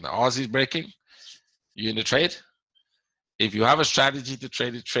buy right now. Aussie's breaking. You in the trade? If you have a strategy to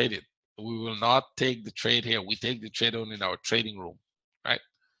trade it, trade it. We will not take the trade here. We take the trade only in our trading room, right?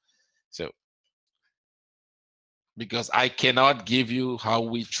 So, because I cannot give you how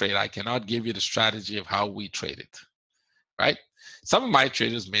we trade. I cannot give you the strategy of how we trade it, right? Some of my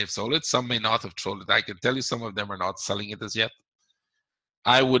traders may have sold it. Some may not have sold it. I can tell you some of them are not selling it as yet.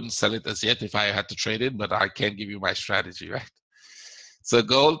 I wouldn't sell it as yet if I had to trade it, but I can't give you my strategy, right? So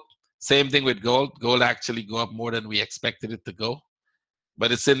gold, same thing with gold. Gold actually go up more than we expected it to go.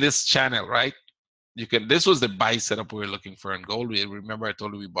 But it's in this channel, right? You can. This was the buy setup we were looking for in gold. Remember I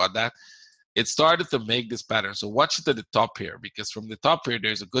told you we bought that. It started to make this pattern. So watch it at the top here, because from the top here,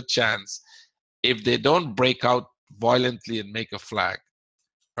 there's a good chance if they don't break out violently and make a flag,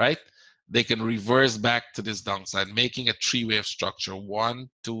 right? They can reverse back to this downside, making a 3-wave structure, 1,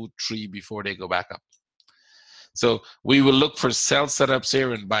 2, 3 before they go back up. So we will look for sell setups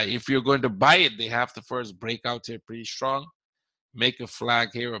here and buy. If you're going to buy it, they have to first break out here pretty strong, make a flag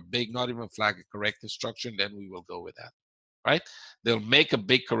here, a big, not even a flag, a corrective structure, and then we will go with that, right? They'll make a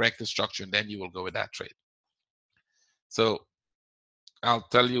big corrective structure, and then you will go with that trade. So I'll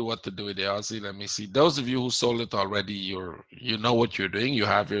tell you what to do with the Aussie. Let me see. Those of you who sold it already, you know what you're doing. You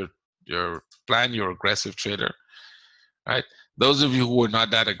have your plan, you're aggressive trader, right? Those of you who are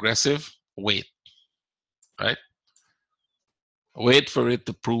not that aggressive, wait, right? Wait for it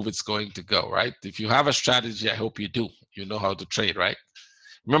to prove it's going to go, right? If you have a strategy, I hope you do. You know how to trade, right?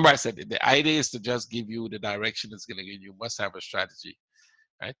 Remember I said the idea is to just give you the direction it's going to give you. You must have a strategy,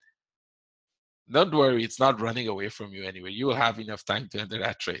 right? Don't worry, it's not running away from you anyway. You will have enough time to enter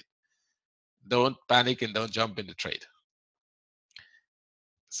that trade. Don't panic and don't jump in the trade.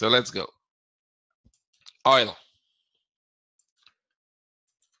 So let's go. Oil.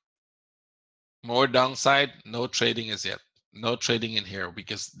 More downside, no trading as yet. No trading in here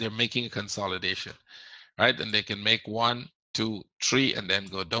because they're making a consolidation, right? And they can make 1, 2, 3 and then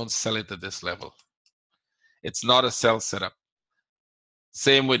go. Don't sell it at this level. It's not a sell setup.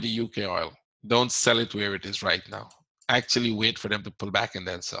 Same with the UK oil. Don't sell it where it is right now. Actually wait for them to pull back and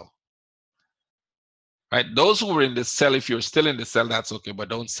then sell. Right? Those who were in the sell, if you're still in the sell, that's okay, but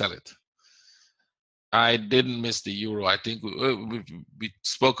don't sell it. I didn't miss the euro. I think we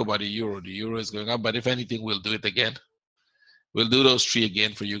spoke about the euro. The euro is going up, but if anything, we'll do it again. We'll do those three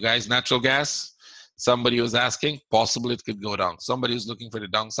again for you guys. Natural gas, somebody was asking, possible it could go down. Somebody was looking for the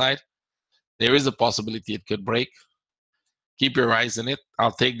downside. There is a possibility it could break. Keep your eyes on it.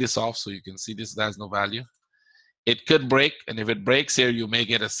 I'll take this off so you can see this has no value. It could break, and if it breaks here, you may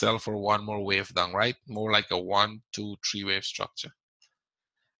get a sell for one more wave down, right? More like a 1, 2, 3 wave structure.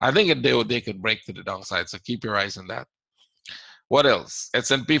 I think they could break to the downside, so keep your eyes on that. What else?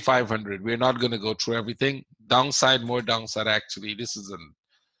 S&P 500. We're not going to go through everything. Downside, more downside, actually. This is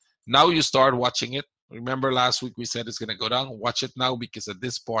now you start watching it. Remember last week we said it's going to go down. Watch it now, because at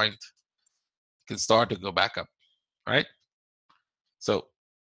this point, it can start to go back up, right? So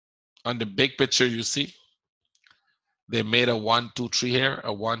on the big picture, you see, they made a 1, 2, 3 here,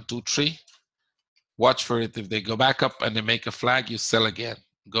 a 1, 2, 3. Watch for it. If they go back up and they make a flag, you sell again.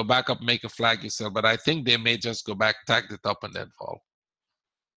 Go back up, make a flag, you sell. But I think they may just go back, tag it up, and then fall.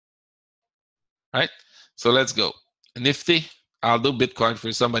 Right? So let's go. Nifty. I'll do Bitcoin for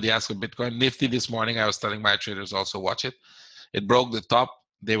you. Somebody asked for Bitcoin. Nifty this morning, I was telling my traders also watch it. It broke the top.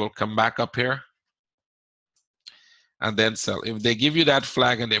 They will come back up here and then sell. If they give you that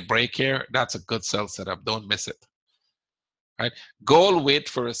flag and they break here, that's a good sell setup. Don't miss it. Right? Gold, wait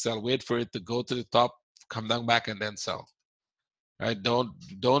for a sell. Wait for it to go to the top, come down back, and then sell. Right?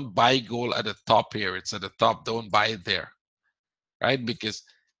 Don't buy gold at the top here. It's at the top. Don't buy it there. Right? Because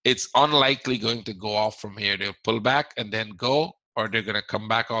it's unlikely going to go off from here. They'll pull back and then go, or they're going to come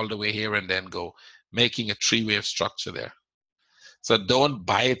back all the way here and then go, making a 3-wave structure there. So don't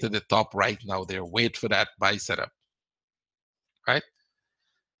buy it at the top right now there. Wait for that buy setup. Right?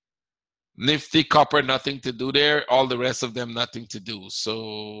 Nifty, copper, nothing to do there. All the rest of them, nothing to do.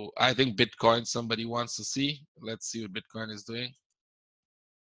 So I think Bitcoin, somebody wants to see. Let's see what Bitcoin is doing.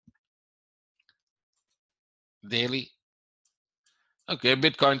 Daily. Okay,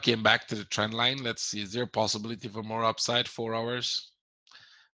 Bitcoin came back to the trend line. Let's see. Is there a possibility for more upside? 4 hours.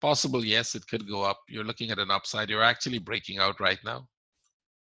 Possible, yes, it could go up. You're looking at an upside. You're actually breaking out right now.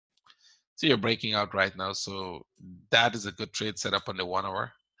 So you're breaking out right now. So that is a good trade setup on the 1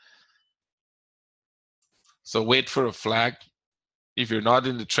 hour. So wait for a flag. If you're not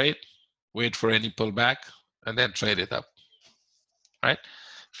in the trade, wait for any pullback and then trade it up. Right?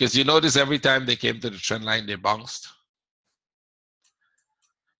 Because you notice every time they came to the trend line, they bounced.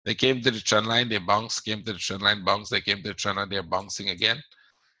 They came to the trend line, they bounced, came to the trend line, bounced, they came to the trend line, they're bouncing again.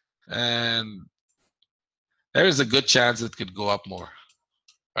 And there is a good chance it could go up more,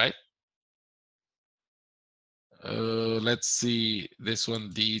 right? Let's see this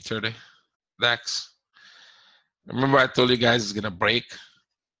one, D30, DAX. Remember I told you guys it's gonna break?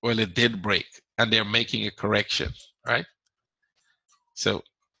 Well, it did break, and they're making a correction, right? So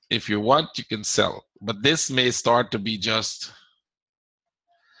if you want, you can sell, but this may start to be just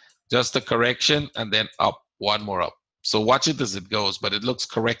a correction and then up, one more up. So watch it as it goes, but it looks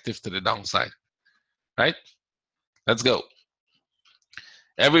corrective to the downside, right? Let's go.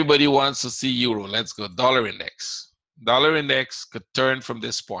 Everybody wants to see euro. Let's go. Dollar index. Dollar index could turn from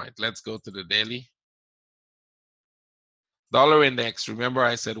this point. Let's go to the daily. Dollar index, remember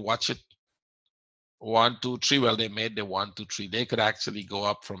I said watch it. 1, 2, 3. Well, they made the 1, 2, 3. They could actually go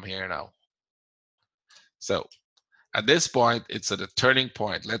up from here now. So at this point, it's at a turning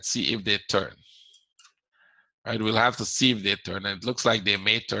point. Let's see if they turn. Right, we'll have to see if they turn. And it looks like they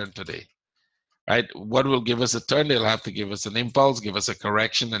may turn today. Right, what will give us a turn? They'll have to give us an impulse, give us a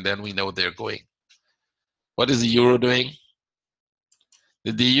correction, and then we know they're going. What is the euro doing?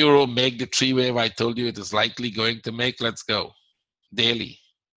 Did the euro make the 3-wave I told you it is likely going to make? Let's go. Daily.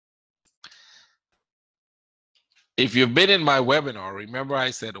 If you've been in my webinar, remember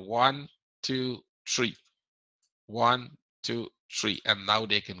I said 1, 2, 3. 1, 2, 3, and now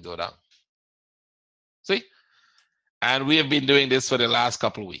they can go down. See? And we have been doing this for the last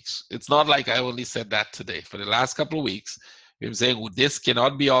couple of weeks. It's not like I only said that today. For the last couple of weeks, we've been saying, well, this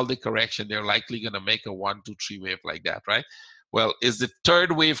cannot be all the correction. They're likely going to make a 1, 2, 3 wave like that, right? Well, is the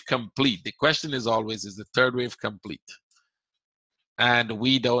third wave complete? The question is always, is the third wave complete? And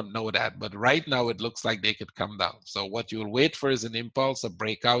we don't know that. But right now, it looks like they could come down. So what you'll wait for is an impulse, a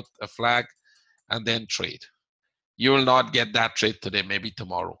breakout, a flag, and then trade. You will not get that trade today, maybe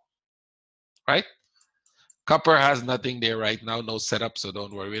tomorrow, right? Copper has nothing there right now, no setup, so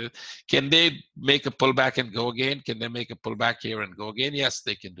don't worry with it. Can they make a pullback and go again? Can they make a pullback here and go again? Yes,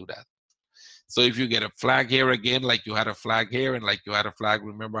 they can do that. So if you get a flag here again, like you had a flag here and like you had a flag,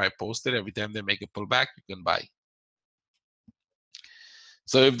 remember I posted, every time they make a pullback, you can buy.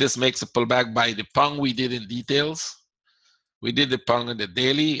 So if this makes a pullback by the pound we did in details, We did the pound in the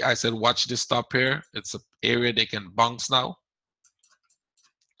daily. I said, watch this stop here. It's an area they can bounce now.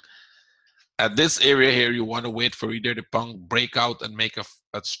 At this area here, you want to wait for either the pound break out and make a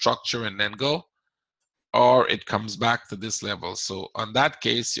structure and then go, or it comes back to this level. So on that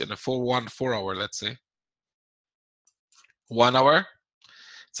case, in a 4 hour, let's say, 1 hour,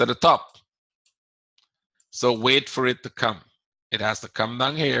 it's at the top. So wait for it to come. It has to come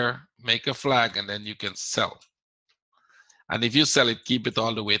down here, make a flag, and then you can sell. And if you sell it, keep it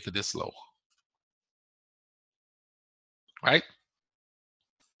all the way to this low. Right?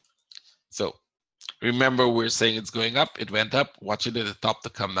 So remember, we're saying it's going up. It went up. Watch it at the top to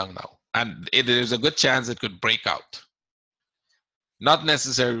come down now. And there's a good chance it could break out. Not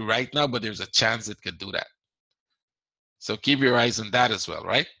necessarily right now, but there's a chance it could do that. So keep your eyes on that as well,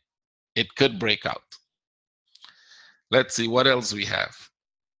 right? It could break out. Let's see what else we have.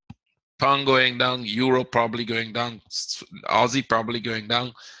 Pound going down, euro probably going down, Aussie probably going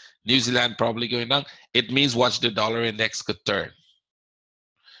down, New Zealand probably going down. It means watch the dollar index could turn.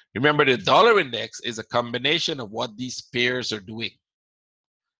 Remember, the dollar index is a combination of what these pairs are doing,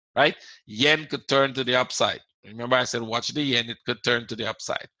 right? Yen could turn to the upside. Remember, I said watch the yen, it could turn to the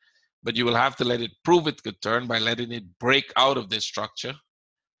upside. But you will have to let it prove it could turn by letting it break out of this structure,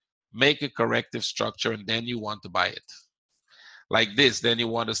 make a corrective structure, and then you want to buy it. Like this, then you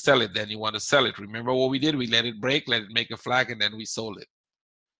want to sell it, then you want to sell it. Remember what we did? We let it break, let it make a flag, and then we sold it.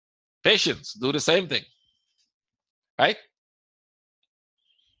 Patience, do the same thing, right?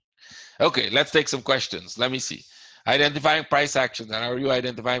 Okay, let's take some questions. Let me see. Identifying price action. And are you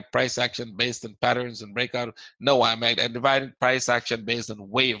identifying price action based on patterns and breakout? No, I'm identifying price action based on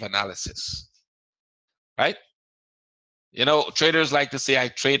wave analysis, right? You know, traders like to say, I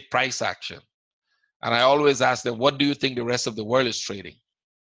trade price action. And I always ask them, what do you think the rest of the world is trading?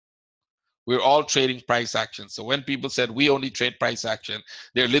 We're all trading price action. So when people said we only trade price action,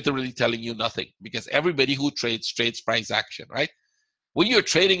 they're literally telling you nothing, because everybody who trades price action, right? What you're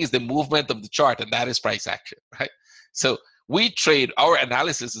trading is the movement of the chart, and that is price action, right? So we trade, our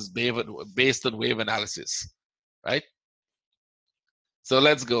analysis is based on wave analysis, right? So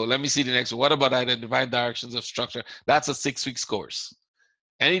let's go. Let me see the next one. What about identifying directions of structure? That's a 6-week course.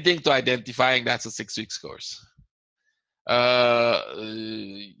 Anything to identifying, that's a 6-week course.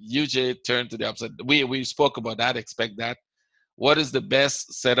 UJ turn to the upside. We spoke about that. Expect that. What is the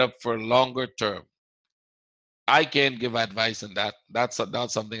best setup for longer term? I can't give advice on that. That's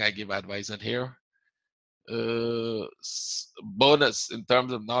not something I give advice on here. Bonus in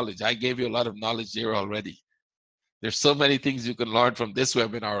terms of knowledge. I gave you a lot of knowledge here already. There's so many things you can learn from this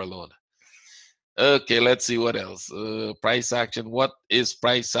webinar alone. Okay, let's see what else. Price action. What is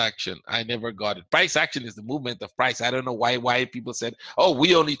price action? I never got it. Price action is the movement of price. I don't know why people said, oh,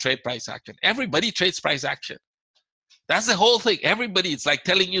 we only trade price action. Everybody trades price action. That's the whole thing. Everybody, it's like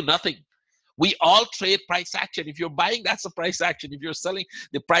telling you nothing. We all trade price action. If you're buying, that's a price action. If you're selling,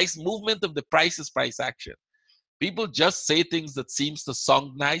 the price movement of the price is price action. People just say things that seems to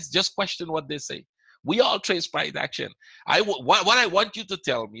sound nice. Just question what they say. We all trade price action. What I want you to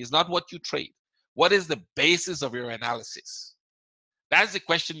tell me is not what you trade. What is the basis of your analysis? That's the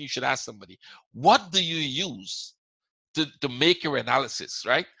question you should ask somebody. What do you use to make your analysis,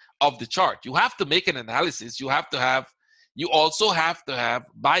 right, of the chart? You have to make an analysis. You also have to have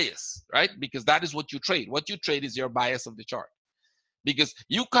bias, right? Because that is what you trade. What you trade is your bias of the chart. Because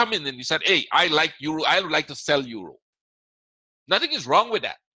you come in and you said, hey, I like euro. I would like to sell euro. Nothing is wrong with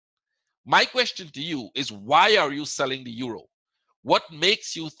that. My question to you is, why are you selling the euro? What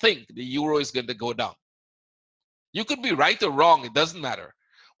makes you think the euro is going to go down? You could be right or wrong. It doesn't matter.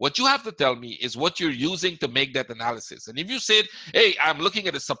 What you have to tell me is what you're using to make that analysis. And if you said, hey, I'm looking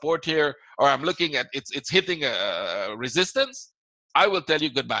at a support here, or I'm looking at it's hitting a resistance, I will tell you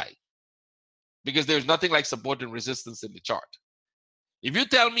goodbye. Because there's nothing like support and resistance in the chart. If you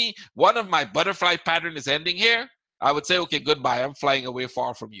tell me one of my butterfly pattern is ending here, I would say, okay, goodbye. I'm flying away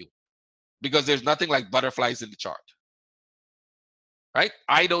far from you. Because there's nothing like butterflies in the chart. Right?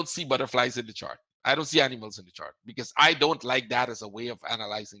 I don't see butterflies in the chart. I don't see animals in the chart, because I don't like that as a way of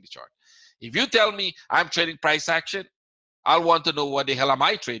analyzing the chart. If you tell me I'm trading price action, I'll want to know what the hell am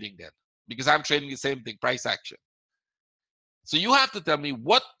I trading then, because I'm trading the same thing, price action. So you have to tell me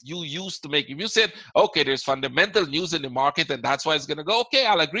what you use to make. If you said, okay, there's fundamental news in the market and that's why it's going to go, okay,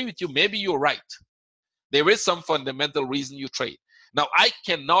 I'll agree with you. Maybe you're right. There is some fundamental reason you trade. Now, I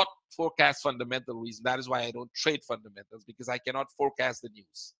cannot forecast fundamental reason. That is why I don't trade fundamentals, because I cannot forecast the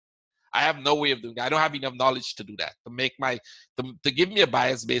news. I have no way of doing that. I don't have enough knowledge to do that, to make to give me a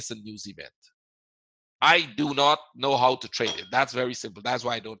bias based on news event. I do not know how to trade it. That's very simple. That's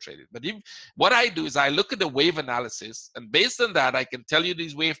why I don't trade it. But what I do is I look at the wave analysis, and based on that, I can tell you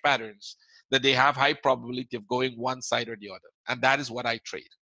these wave patterns that they have high probability of going one side or the other. And that is what I trade.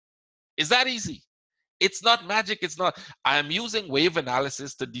 Is that easy? It's not magic. It's not. I am using wave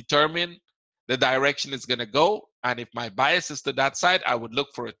analysis to determine the direction it's going to go. And if my bias is to that side, I would look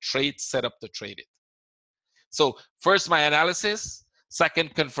for a trade setup to trade it. So first, my analysis.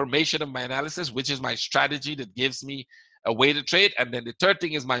 Second, confirmation of my analysis, which is my strategy that gives me a way to trade. And then the third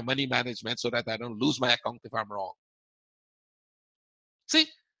thing is my money management so that I don't lose my account if I'm wrong. See,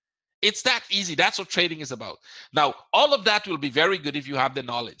 it's that easy. That's what trading is about. Now, all of that will be very good if you have the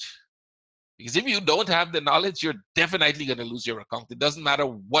knowledge. Because if you don't have the knowledge, you're definitely going to lose your account. It doesn't matter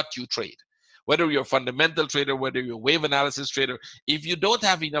what you trade. Whether you're a fundamental trader, whether you're a wave analysis trader, if you don't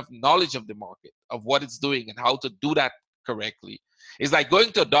have enough knowledge of the market, of what it's doing and how to do that correctly, it's like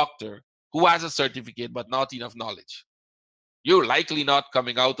going to a doctor who has a certificate but not enough knowledge. You're likely not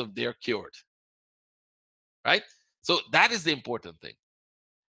coming out of there cured, right? So that is the important thing.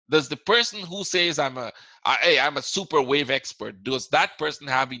 Does the person who says I'm a super wave expert, does that person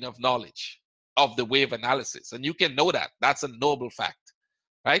have enough knowledge of the wave analysis? And you can know that. That's a knowable fact,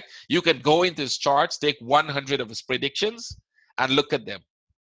 right? You can go into his charts, take 100 of his predictions, and look at them.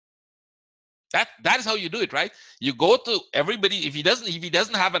 That is how you do it, right? You go to everybody. If he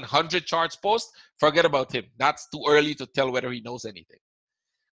doesn't have 100 charts post, forget about him. That's too early to tell whether he knows anything.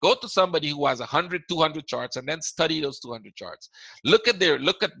 Go to somebody who has 100, 200 charts and then study those 200 charts. Look at the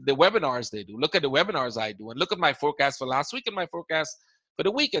webinars they do. Look at the webinars I do, and look at my forecast for last week and my forecast for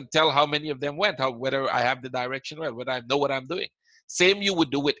the week, and tell how many of them went, whether I have the direction well, whether I know what I'm doing. Same you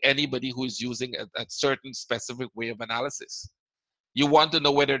would do with anybody who is using a certain specific way of analysis. You want to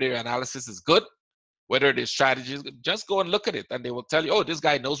know whether their analysis is good, whether their strategy is good, just go and look at it, and they will tell you, oh, this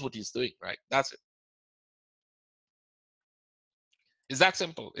guy knows what he's doing, right? That's it. It's that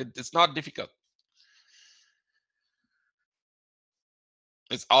simple. It's not difficult.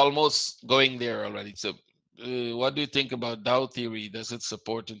 It's almost going there already. So what do you think about Dow theory? Does it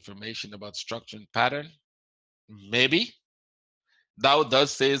support information about structure and pattern? Maybe. Dow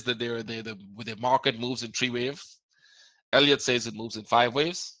does says that the market moves in 3 waves. Elliott says it moves in 5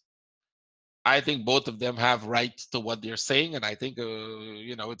 waves. I think both of them have right to what they're saying, and I think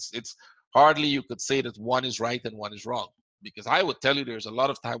it's hardly you could say that one is right and one is wrong, because I would tell you there's a lot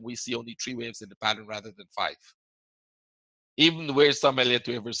of time we see only 3 waves in the pattern rather than 5. Even where some Elliott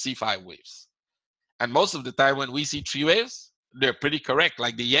wavers see 5 waves, and most of the time when we see 3 waves, they're pretty correct.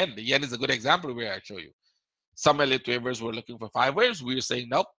 Like the yen is a good example where I show you. Some Elliott wavers were looking for 5 waves. We were saying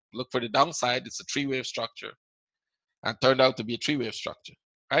nope, look for the downside. It's a 3-wave structure, and turned out to be a 3-wave structure,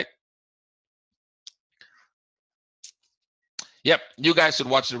 right? Yep, you guys should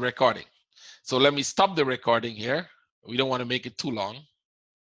watch the recording. So let me stop the recording here. We don't want to make it too long.